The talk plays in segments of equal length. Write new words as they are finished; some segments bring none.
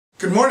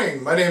Good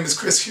morning, my name is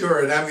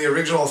Heuer and I'm the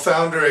original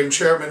founder and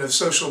chairman of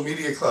Social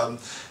Media Club.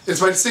 It's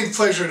my distinct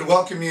pleasure to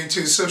welcome you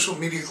to Social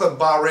Media Club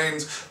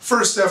Bahrain's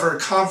first ever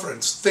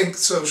conference, Think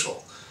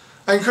Social.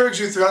 I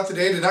encourage you throughout the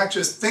day to not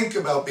just think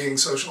about being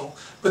social,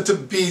 but to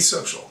be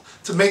social,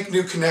 to make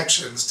new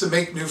connections, to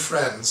make new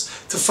friends,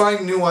 to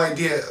find new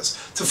ideas,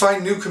 to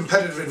find new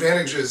competitive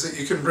advantages that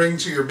you can bring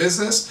to your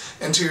business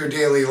and to your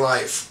daily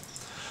life.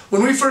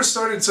 When we first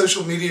started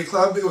Social Media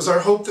Club, it was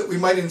our hope that we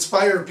might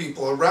inspire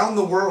people around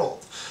the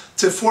world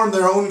to form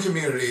their own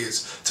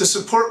communities, to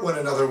support one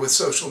another with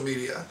social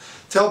media,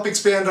 to help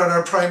expand on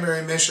our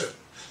primary mission,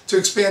 to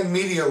expand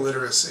media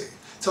literacy,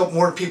 to help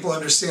more people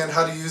understand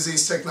how to use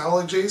these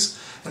technologies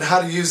and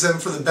how to use them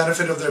for the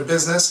benefit of their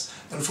business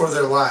and for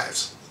their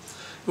lives.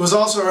 It was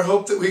also our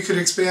hope that we could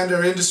expand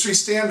our industry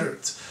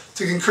standards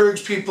to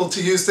encourage people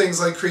to use things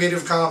like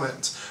Creative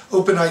Commons,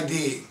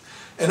 OpenID,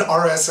 and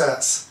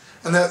RSS,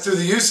 and that through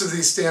the use of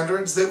these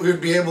standards that we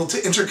would be able to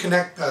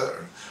interconnect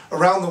better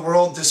around the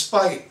world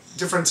despite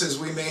differences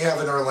we may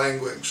have in our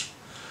language.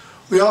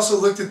 We also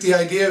looked at the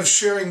idea of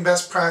sharing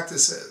best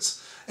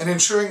practices and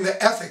ensuring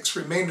that ethics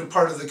remained a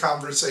part of the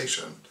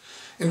conversation.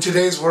 In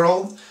today's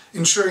world,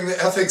 ensuring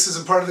that ethics is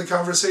a part of the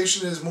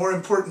conversation is more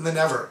important than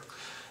ever.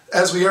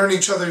 As we earn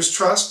each other's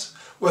trust,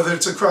 whether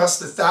it's across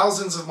the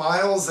thousands of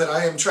miles that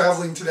I am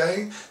traveling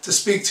today to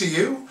speak to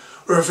you,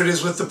 or if it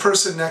is with the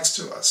person next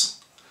to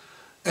us.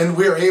 And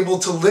we are able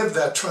to live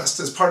that trust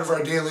as part of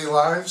our daily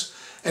lives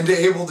and to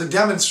able to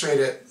demonstrate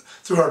it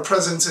through our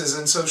presences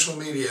in social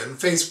media and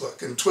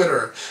Facebook and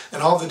Twitter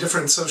and all the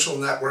different social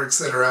networks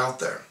that are out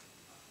there.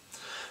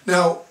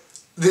 Now,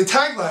 the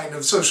tagline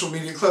of Social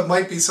Media Club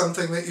might be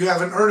something that you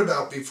haven't heard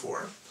about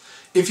before.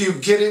 If you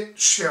get it,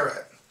 share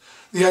it.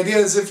 The idea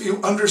is if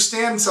you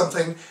understand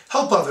something,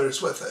 help others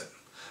with it.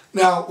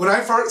 Now, when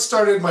I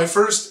started my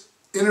first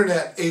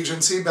internet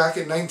agency back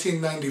in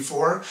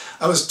 1994,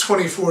 I was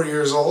 24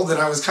 years old and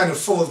I was kind of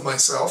full of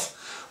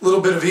myself. A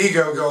little bit of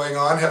ego going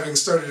on, having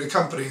started a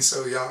company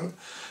so young.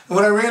 And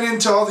when I ran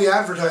into all the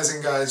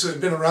advertising guys who had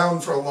been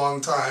around for a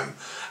long time,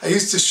 I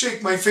used to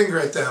shake my finger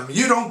at them.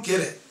 You don't get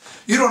it.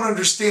 You don't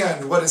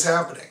understand what is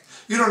happening.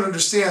 You don't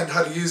understand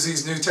how to use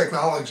these new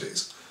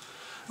technologies.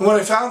 And what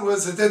I found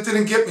was that that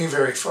didn't get me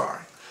very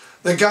far.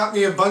 That got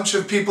me a bunch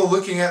of people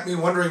looking at me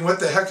wondering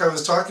what the heck I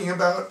was talking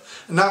about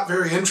and not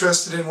very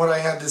interested in what I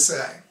had to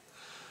say.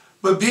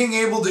 But being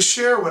able to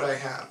share what I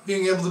have,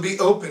 being able to be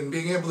open,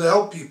 being able to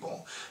help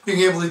people, being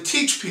able to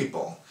teach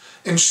people,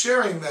 and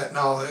sharing that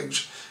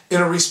knowledge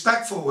in a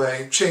respectful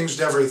way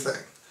changed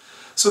everything.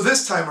 So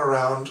this time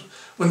around,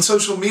 when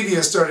social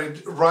media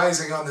started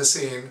rising on the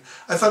scene,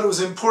 I thought it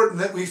was important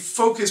that we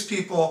focus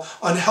people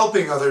on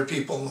helping other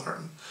people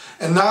learn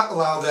and not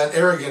allow that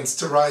arrogance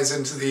to rise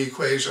into the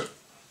equation.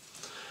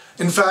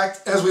 In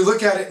fact, as we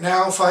look at it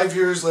now, 5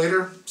 years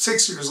later,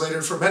 6 years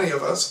later for many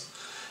of us,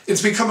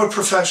 it's become a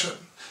profession.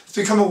 It's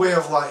become a way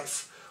of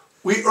life.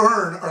 We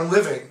earn our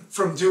living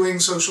from doing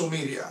social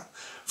media,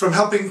 from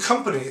helping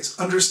companies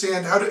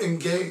understand how to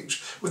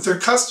engage with their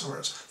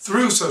customers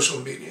through social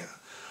media,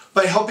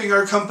 by helping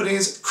our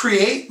companies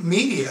create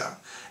media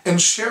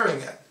and sharing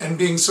it and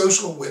being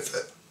social with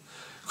it,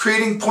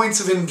 creating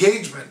points of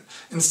engagement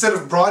instead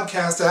of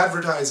broadcast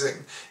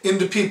advertising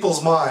into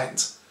people's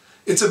minds.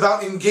 It's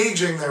about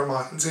engaging their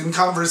minds in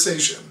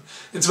conversation.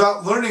 It's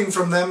about learning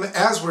from them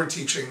as we're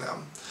teaching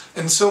them,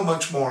 and so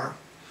much more.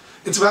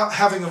 It's about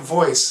having a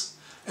voice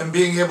and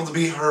being able to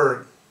be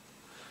heard.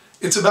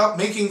 It's about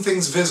making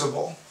things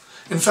visible.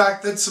 In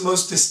fact, that's the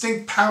most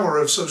distinct power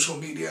of social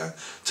media,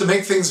 to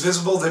make things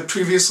visible that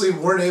previously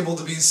weren't able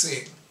to be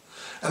seen.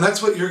 And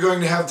that's what you're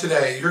going to have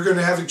today. You're going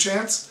to have a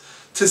chance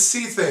to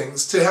see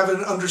things, to have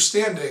an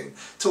understanding,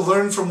 to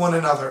learn from one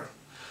another.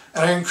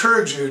 And I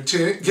encourage you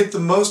to get the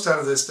most out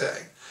of this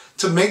day,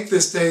 to make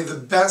this day the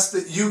best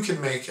that you can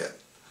make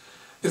it.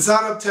 It's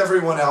not up to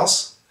everyone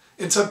else.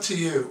 It's up to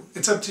you.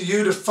 It's up to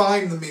you to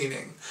find the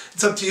meaning.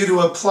 It's up to you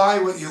to apply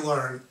what you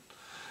learn.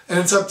 And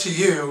it's up to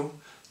you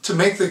to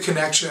make the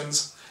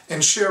connections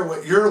and share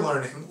what you're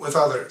learning with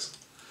others.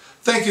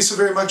 Thank you so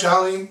very much,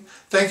 Ali.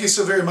 Thank you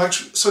so very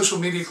much, Social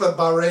Media Club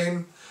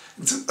Bahrain.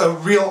 It's a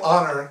real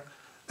honor,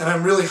 and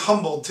I'm really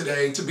humbled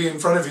today to be in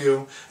front of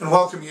you and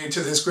welcome you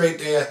to this great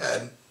day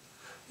ahead.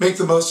 Make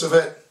the most of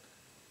it.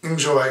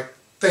 Enjoy.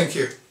 Thank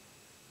you.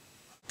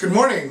 Good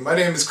morning, my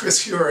name is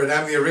Heuer and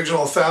I'm the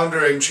original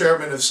founder and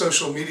chairman of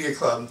Social Media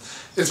Club.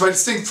 It's my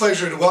distinct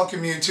pleasure to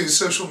welcome you to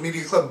Social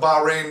Media Club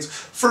Bahrain's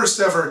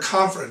first ever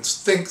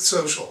conference, Think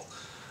Social.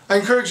 I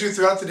encourage you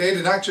throughout the day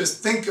to not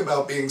just think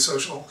about being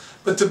social,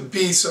 but to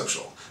be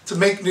social, to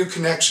make new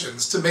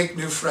connections, to make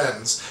new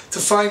friends, to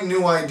find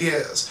new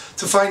ideas,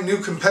 to find new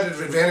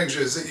competitive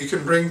advantages that you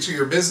can bring to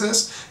your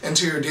business and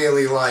to your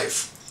daily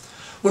life.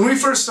 When we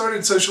first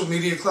started Social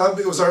Media Club,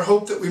 it was our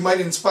hope that we might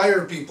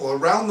inspire people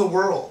around the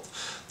world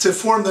to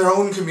form their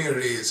own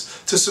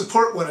communities, to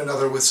support one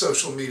another with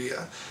social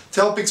media, to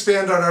help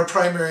expand on our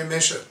primary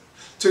mission,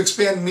 to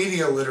expand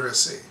media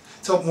literacy,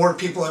 to help more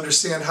people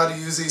understand how to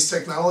use these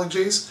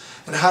technologies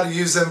and how to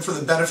use them for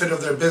the benefit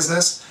of their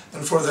business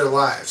and for their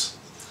lives.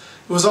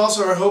 It It was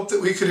also our hope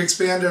that we could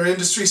expand our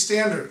industry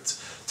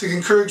standards to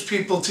encourage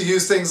people to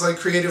use things like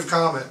Creative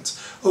Commons,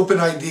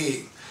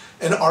 OpenID,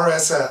 and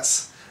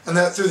RSS, and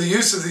that through the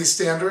use of these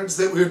standards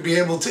that we would be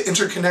able to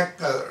interconnect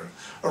better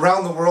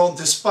around the world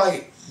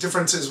despite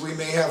differences we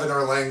may have in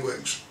our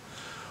language.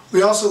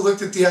 We also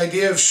looked at the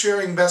idea of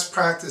sharing best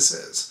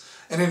practices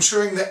and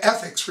ensuring that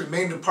ethics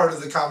remained a part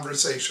of the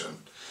conversation.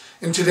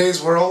 In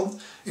today's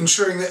world,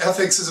 ensuring that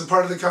ethics is a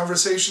part of the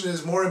conversation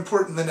is more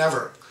important than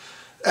ever.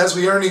 As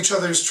we earn each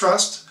other's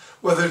trust,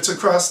 whether it's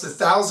across the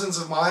thousands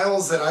of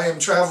miles that I am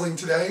traveling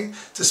today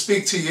to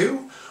speak to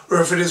you,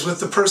 or if it is with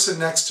the person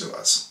next to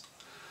us.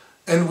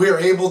 And we are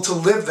able to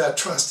live that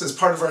trust as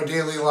part of our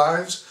daily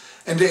lives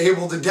and to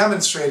able to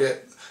demonstrate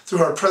it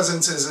through our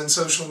presences in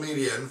social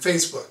media and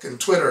Facebook and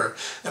Twitter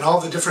and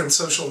all the different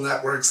social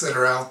networks that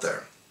are out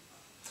there.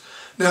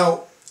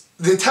 Now,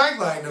 the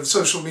tagline of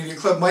Social Media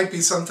Club might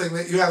be something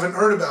that you haven't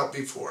heard about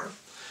before.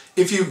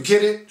 If you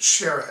get it,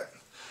 share it.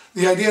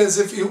 The idea is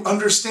if you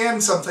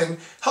understand something,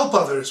 help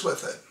others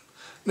with it.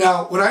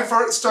 Now, when I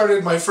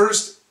started my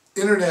first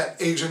internet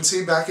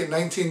agency back in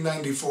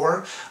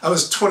 1994, I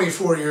was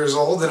 24 years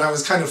old and I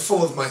was kind of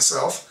full of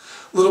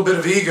myself. A little bit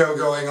of ego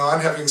going on,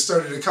 having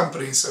started a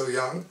company so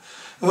young.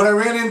 And when I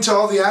ran into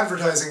all the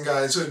advertising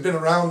guys who had been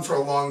around for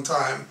a long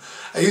time,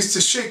 I used to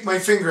shake my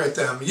finger at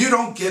them. You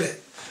don't get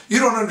it. You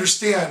don't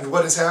understand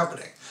what is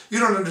happening. You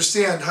don't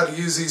understand how to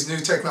use these new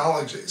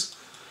technologies.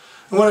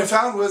 And what I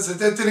found was that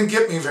that didn't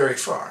get me very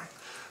far.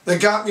 That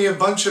got me a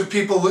bunch of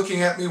people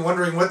looking at me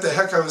wondering what the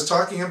heck I was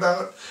talking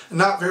about and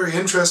not very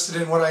interested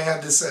in what I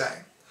had to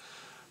say.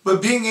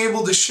 But being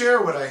able to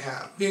share what I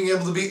have, being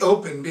able to be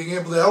open, being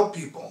able to help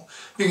people,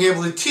 being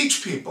able to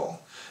teach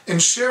people,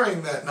 and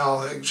sharing that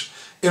knowledge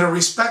in a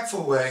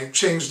respectful way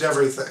changed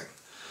everything.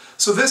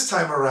 So this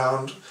time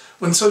around,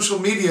 when social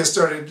media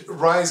started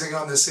rising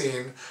on the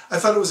scene, I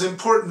thought it was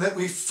important that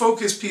we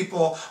focus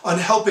people on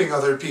helping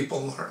other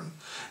people learn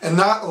and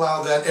not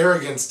allow that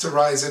arrogance to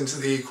rise into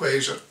the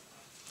equation.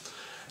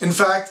 In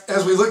fact,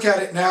 as we look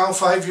at it now,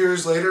 5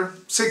 years later,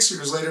 6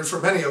 years later for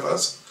many of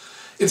us,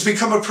 it's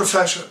become a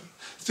profession.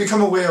 It's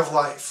become a way of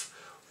life.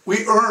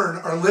 We earn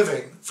our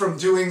living from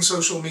doing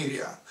social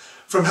media,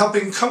 from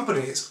helping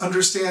companies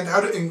understand how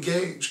to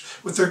engage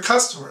with their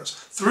customers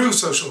through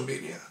social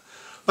media,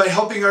 by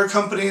helping our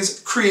companies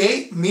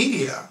create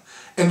media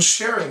and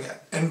sharing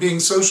it and being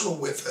social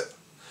with it,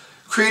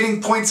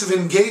 creating points of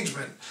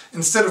engagement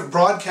instead of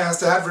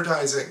broadcast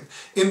advertising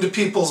into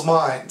people's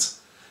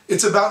minds.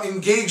 It's about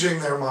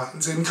engaging their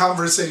minds in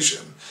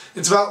conversation.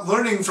 It's about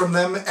learning from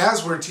them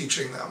as we're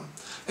teaching them,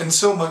 and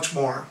so much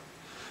more.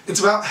 It's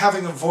about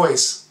having a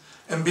voice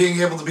and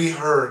being able to be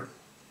heard.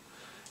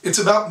 It's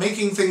about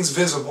making things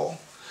visible.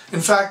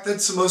 In fact,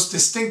 that's the most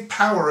distinct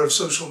power of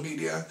social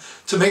media,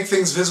 to make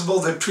things visible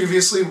that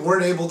previously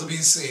weren't able to be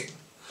seen.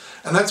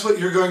 And that's what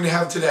you're going to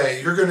have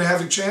today. You're going to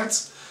have a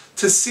chance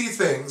to see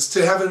things,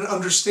 to have an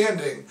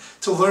understanding,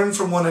 to learn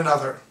from one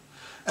another.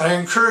 And I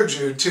encourage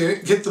you to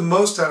get the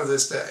most out of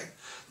this day,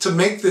 to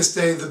make this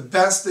day the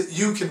best that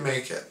you can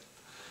make it.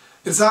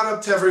 It's not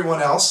up to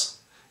everyone else.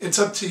 It's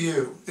up to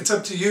you. It's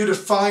up to you to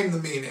find the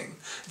meaning.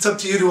 It's up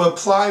to you to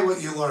apply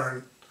what you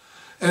learn.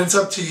 And it's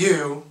up to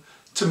you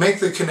to make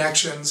the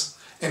connections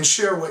and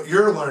share what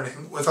you're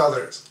learning with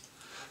others.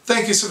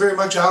 Thank you so very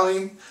much,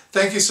 Ali.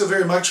 Thank you so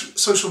very much,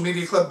 Social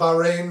Media Club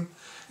Bahrain.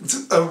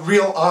 It's a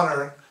real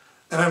honor,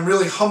 and I'm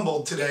really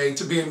humbled today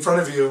to be in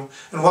front of you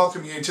and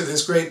welcome you to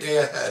this great day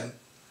ahead.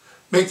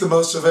 Make the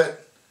most of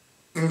it.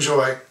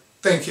 Enjoy.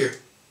 Thank you.